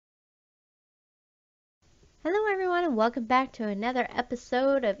Hello everyone and welcome back to another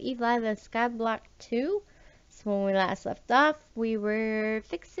episode of Eveliela Skyblock 2. So when we last left off, we were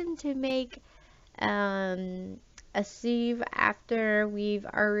fixing to make a sieve after we've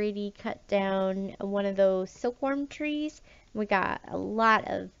already cut down one of those silkworm trees. We got a lot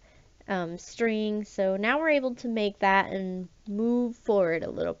of string, so now we're able to make that and move forward a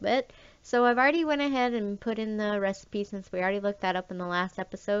little bit. So I've already went ahead and put in the recipe since we already looked that up in the last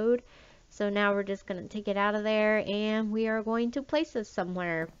episode. So now we're just going to take it out of there and we are going to place it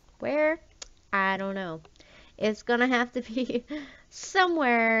somewhere. Where? I don't know. It's going to have to be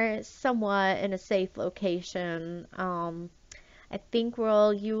somewhere, somewhat in a safe location. I think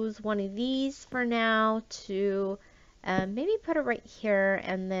we'll use one of these for now to maybe put it right here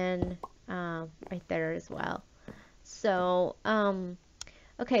and then right there as well. So,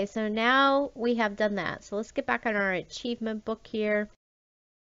 okay, so now we have done that. So let's get back on our achievement book here.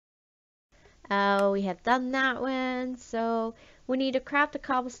 We have done that one. So we need to craft a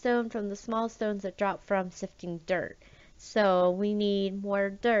cobblestone from the small stones that drop from sifting dirt. So we need more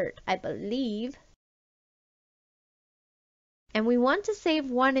dirt, I believe. And we want to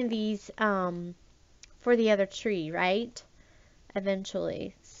save one of these for the other tree, right?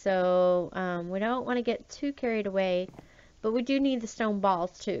 Eventually. So we don't want to get too carried away, but we do need the stone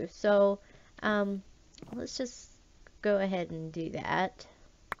balls too. So let's just go ahead and do that.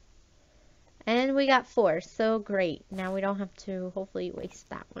 And we got 4, so great. Now we don't have to hopefully waste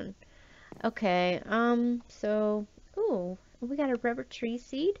that one. Okay, so, ooh, we got a rubber tree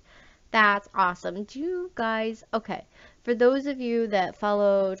seed. That's awesome. Do you guys, okay, for those of you that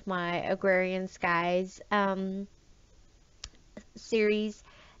followed my Agrarian Skies series,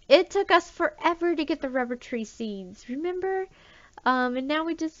 it took us forever to get the rubber tree seeds, remember? And now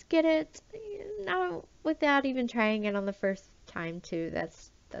we just get it now without even trying it on the first time too.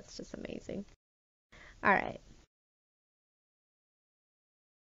 That's just amazing. All right.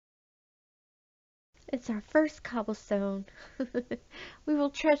 It's our first cobblestone. We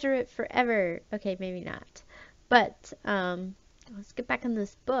will treasure it forever. Okay, maybe not. But let's get back in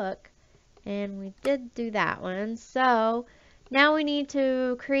this book. And we did do that one. So now we need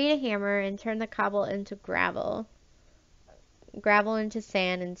to create a hammer and turn the cobble into gravel. Gravel into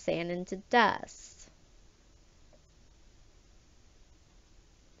sand and sand into dust.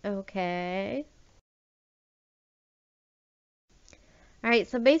 Okay. Alright,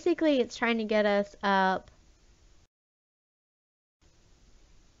 so basically it's trying to get us up.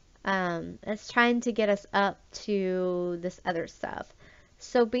 It's trying to get us up to this other stuff.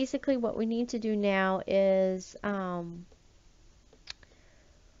 So basically what we need to do now is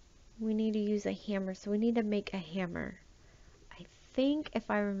we need to use a hammer. So we need to make a hammer. I think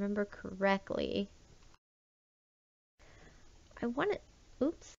if I remember correctly, I want to,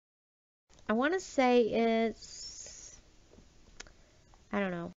 oops. I want to say it's, I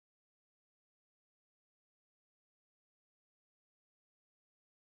don't know.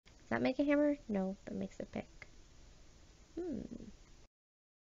 Does that make a hammer? No, that makes a pick. We'll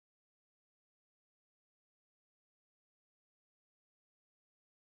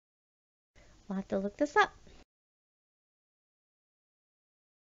have to look this up.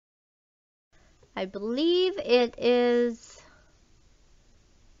 I believe it is,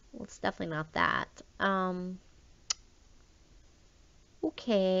 well, it's definitely not that.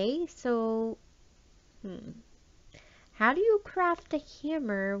 Okay, so, how do you craft a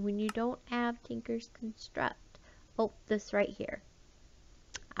hammer when you don't have Tinker's Construct? Oh, this right here.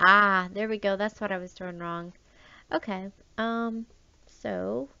 Ah, there we go. That's what I was doing wrong. Okay,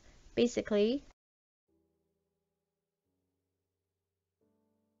 so, basically,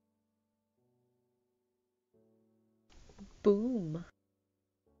 boom.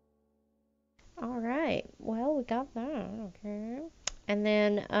 Alright, well, we got that. Okay. And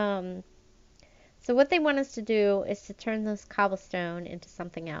then, so what they want us to do is to turn this cobblestone into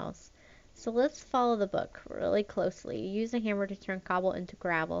something else. So let's follow the book really closely. Use a hammer to turn cobble into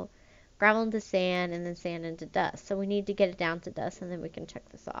gravel, gravel into sand, and then sand into dust. So we need to get it down to dust, and then we can check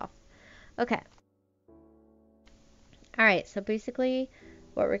this off. Okay. Alright, so basically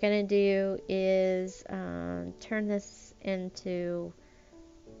what we're going to do is turn this into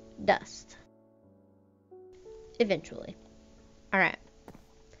dust. Eventually. Alright.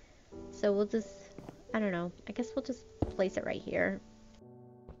 So we'll just, I don't know, I guess we'll just place it right here.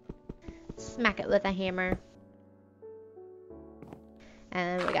 Smack it with a hammer.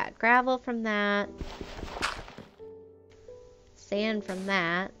 And we got gravel from that. Sand from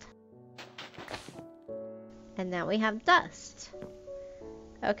that. And now we have dust.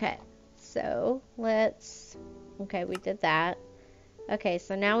 Okay, so let's, okay, we did that. Okay,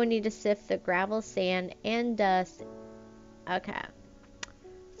 so now we need to sift the gravel, sand, and dust. Okay.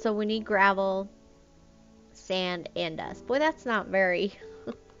 So we need gravel, sand, and dust. Boy, that's not very...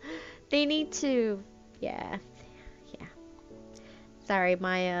 They need to... Yeah. Yeah. Sorry,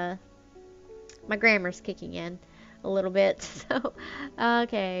 my grammar's kicking in a little bit. So,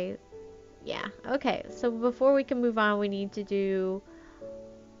 okay. Yeah. Okay, so before we can move on, we need to do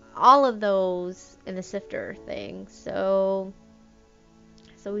all of those in the sifter thing. So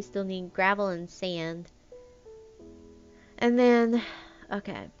we still need gravel and sand. And then,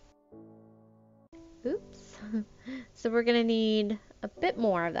 okay. Oops. So we're gonna need a bit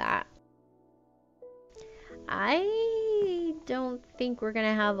more of that. I don't think we're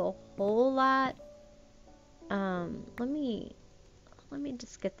gonna have a whole lot. Let me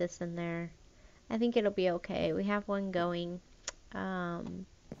just get this in there. I think it'll be okay. We have one going. Um,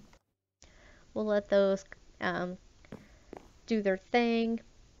 we'll let those do their thing.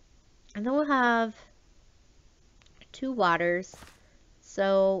 And then we'll have 2 waters.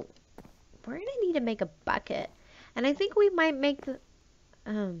 So we're gonna need to make a bucket. And I think we might make the,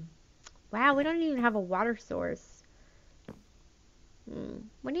 wow, we don't even have a water source.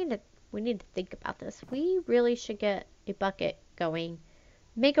 We need to think about this. We really should get a bucket going,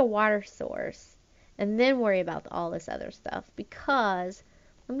 make a water source, and then worry about all this other stuff. Because,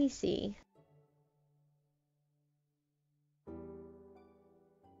 let me see.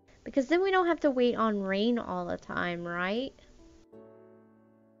 Because then we don't have to wait on rain all the time, right?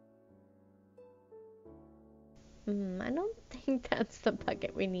 I don't think that's the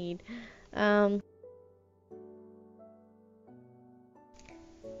bucket we need. Um,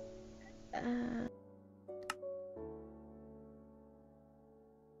 uh,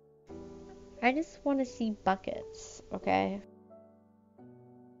 I just want to see buckets, okay?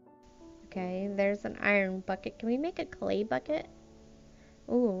 Okay, there's an iron bucket. Can we make a clay bucket?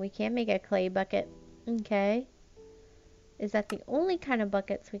 Ooh, we can make a clay bucket. Okay. Is that the only kind of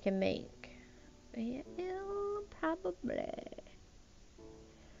buckets we can make? Yeah, probably.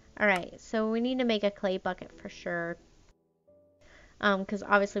 Alright, so we need to make a clay bucket for sure. Because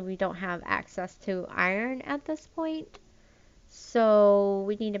obviously we don't have access to iron at this point. So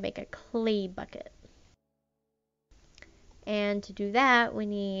we need to make a clay bucket. And to do that, we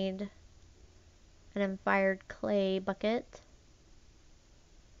need an unfired clay bucket.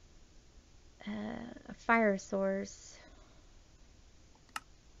 A fire source.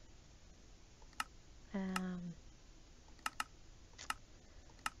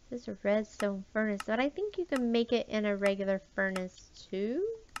 This is a redstone furnace, but I think you can make it in a regular furnace too.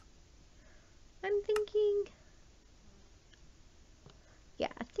 I'm thinking.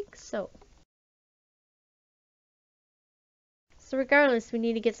 Yeah, I think so. So regardless, we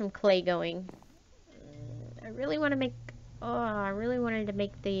need to get some clay going. I really want to make... Oh, I really wanted to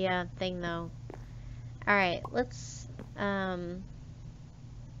make the thing though. Alright, let's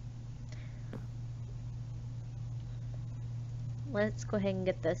go ahead and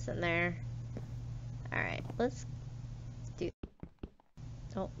get this in there. Alright, let's do...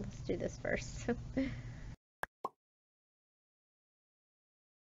 Oh, let's do this first.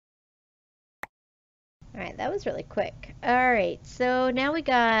 Alright, that was really quick. Alright, so now we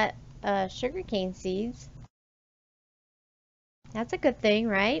got sugarcane seeds. That's a good thing,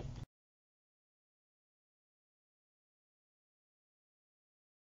 right?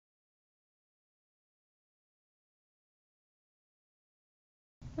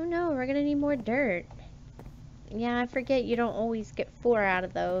 Oh no, we're gonna need more dirt. Yeah, I forget you don't always get 4 out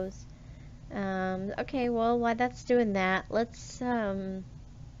of those. Okay, well, while that's doing that, let's go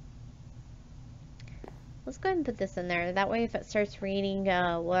ahead and put this in there. That way if it starts raining,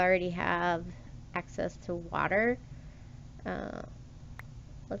 we'll already have access to water.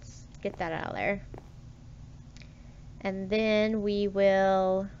 Let's get that out of there. And then we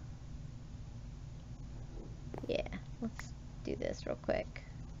will, yeah, let's do this real quick.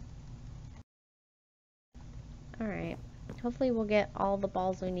 Alright, hopefully we'll get all the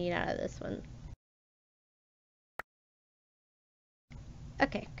balls we need out of this one.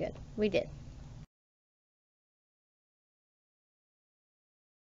 Okay, good, we did.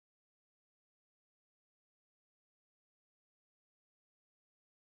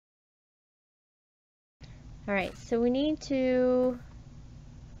 Alright, so we need to,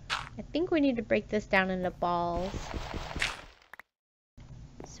 I think we need to break this down into balls.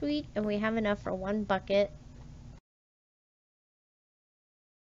 Sweet, and we have enough for 1 bucket.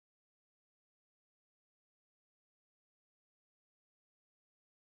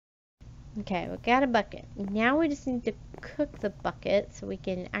 Okay, we got a bucket. Now we just need to cook the bucket so we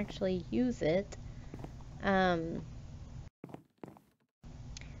can actually use it.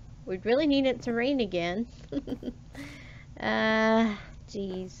 We really need it to rain again.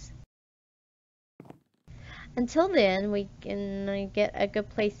 Jeez. Until then, we can get a good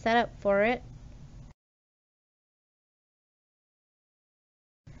place set up for it.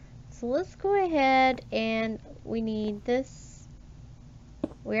 So let's go ahead and we need this.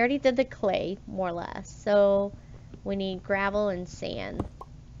 We already did the clay, more or less. So we need gravel and sand.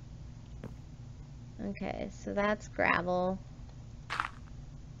 Okay, so that's gravel.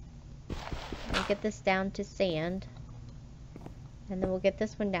 We'll get this down to sand. And then we'll get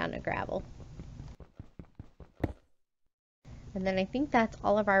this one down to gravel. And then I think that's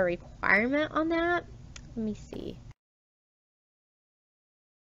all of our requirement on that. Let me see.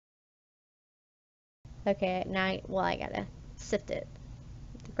 Okay, now, well, I gotta sift it.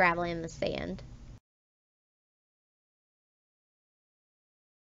 The gravel and the sand.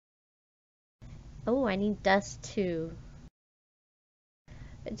 Oh, I need dust too.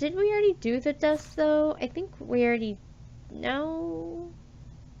 Did we already do the dust though? I think we already, no.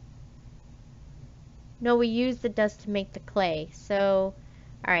 No, we used the dust to make the clay. So,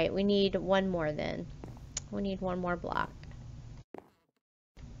 alright, we need one more then. We need one more block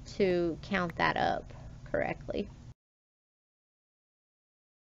to count that up correctly.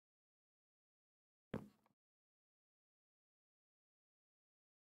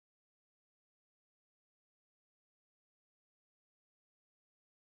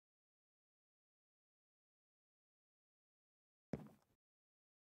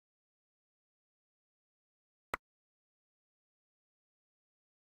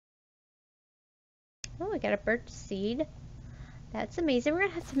 Oh, we got a birch seed. That's amazing. We're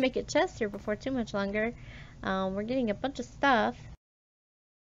gonna have to make a chest here before too much longer. We're getting a bunch of stuff.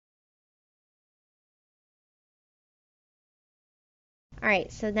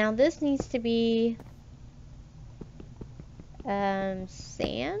 Alright, so now this needs to be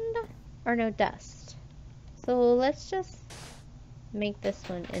sand? Or no, dust. So let's just make this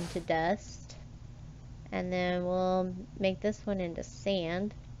one into dust. And then we'll make this one into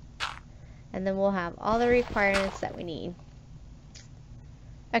sand. And then we'll have all the requirements that we need.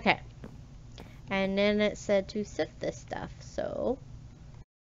 Okay. And then it said to sift this stuff. So,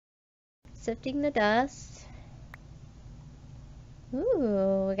 sifting the dust.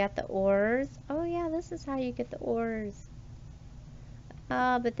 Ooh, we got the ores. Oh yeah, this is how you get the ores.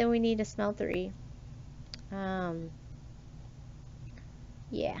 But then we need a smeltery.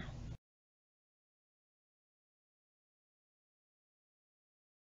 Yeah.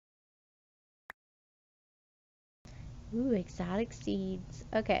 Ooh, exotic seeds.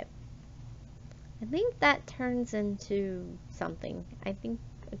 Okay. I think that turns into something. I think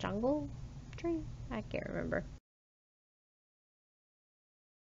a jungle tree? I can't remember.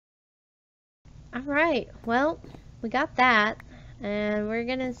 Alright, well, we got that. And we're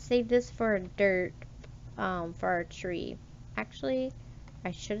gonna save this for dirt, for our tree. Actually,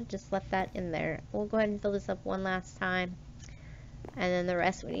 I should have just left that in there. We'll go ahead and fill this up one last time. And then the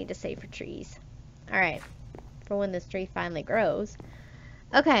rest we need to save for trees. Alright, for when this tree finally grows.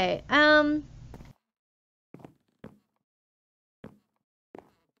 Okay, I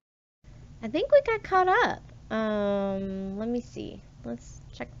think we got caught up. Let me see. Let's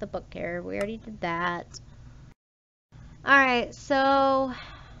check the book here. We already did that. Alright, so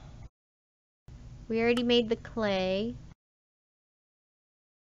we already made the clay.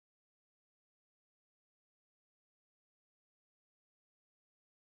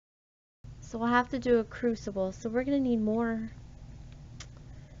 So we'll have to do a crucible. So we're gonna need more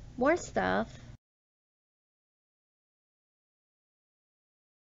stuff.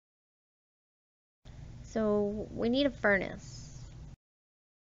 So we need a furnace.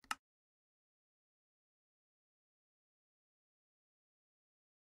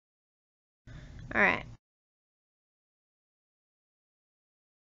 Alright.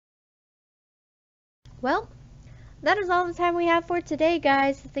 Well, that is all the time we have for today,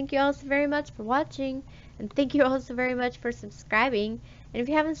 guys. Thank you all so very much for watching. And thank you all so very much for subscribing. And if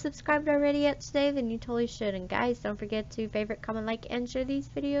you haven't subscribed already yet today, then you totally should. And guys, don't forget to favorite, comment, like, and share these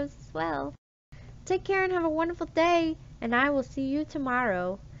videos as well. Take care and have a wonderful day. And I will see you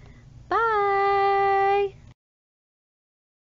tomorrow.